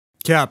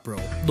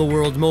KAPRO, the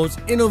world's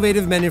most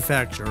innovative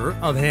manufacturer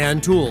of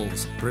hand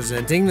tools,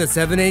 presenting the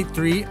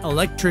 783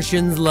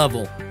 Electrician's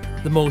Level,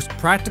 the most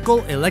practical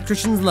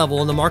electrician's level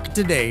on the market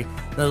today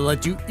that'll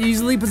let you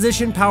easily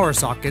position power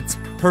sockets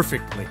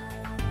perfectly.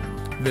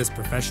 This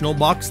professional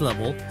box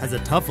level has a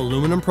tough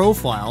aluminum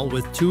profile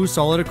with two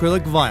solid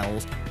acrylic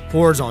vials,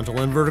 horizontal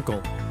and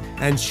vertical,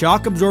 and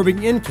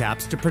shock-absorbing end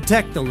caps to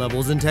protect the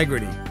level's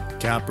integrity.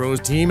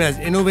 KAPRO's team has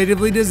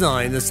innovatively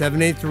designed the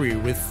 783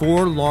 with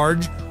four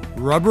large,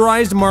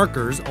 rubberized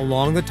markers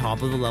along the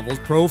top of the level's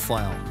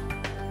profile.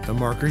 The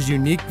marker's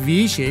unique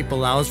V shape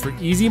allows for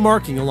easy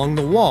marking along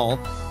the wall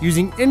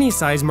using any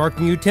size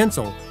marking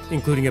utensil,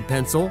 including a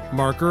pencil,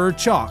 marker, or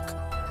chalk.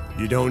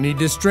 You don't need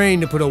to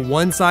strain to put a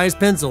one-size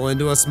pencil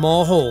into a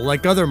small hole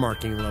like other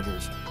marking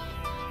levels.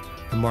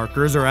 The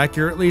markers are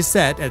accurately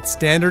set at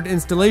standard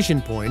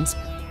installation points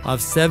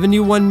of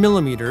 71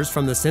 millimeters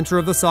from the center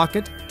of the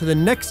socket to the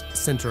next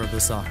center of the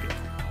socket.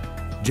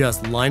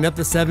 Just line up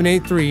the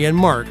 783 and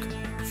mark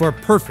for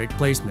perfect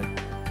placement.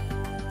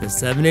 The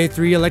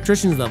 783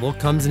 Electrician's Level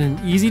comes in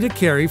an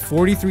easy-to-carry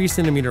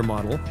 43cm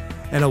model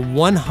and a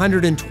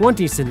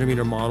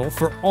 120cm model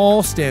for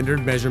all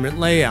standard measurement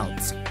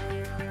layouts.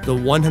 The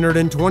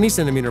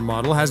 120cm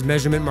model has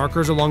measurement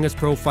markers along its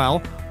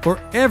profile for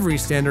every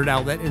standard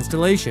outlet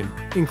installation,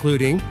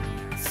 including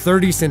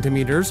 30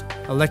 centimeters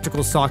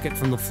electrical socket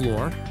from the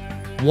floor,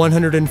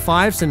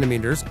 105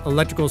 centimeters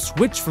electrical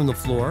switch from the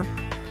floor,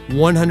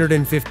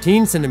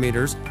 115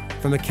 centimeters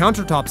from the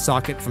countertop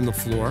socket from the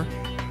floor,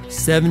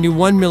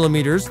 71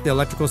 millimeters the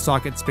electrical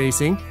socket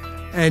spacing,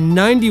 and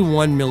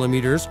 91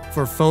 millimeters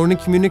for phone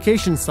and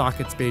communication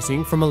socket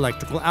spacing from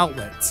electrical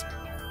outlets.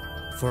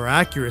 For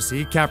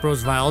accuracy,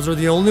 KAPRO's vials are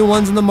the only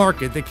ones in the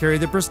market that carry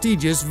the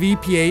prestigious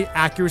VPA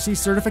accuracy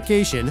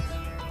certification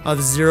of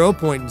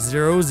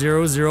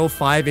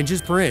 0.0005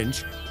 inches per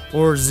inch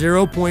or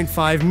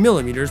 0.5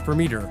 millimeters per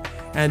meter,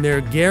 and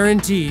they're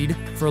guaranteed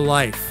for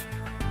life.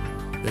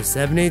 The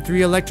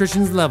 783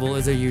 Electrician's Level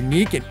is a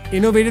unique and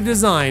innovative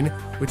design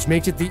which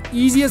makes it the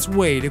easiest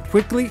way to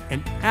quickly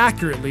and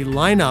accurately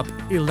line up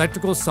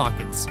electrical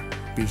sockets.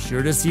 Be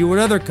sure to see what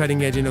other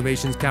cutting-edge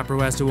innovations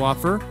KAPRO has to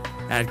offer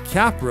at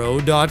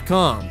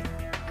KAPRO.com.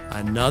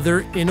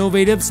 Another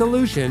innovative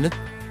solution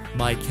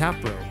by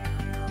KAPRO.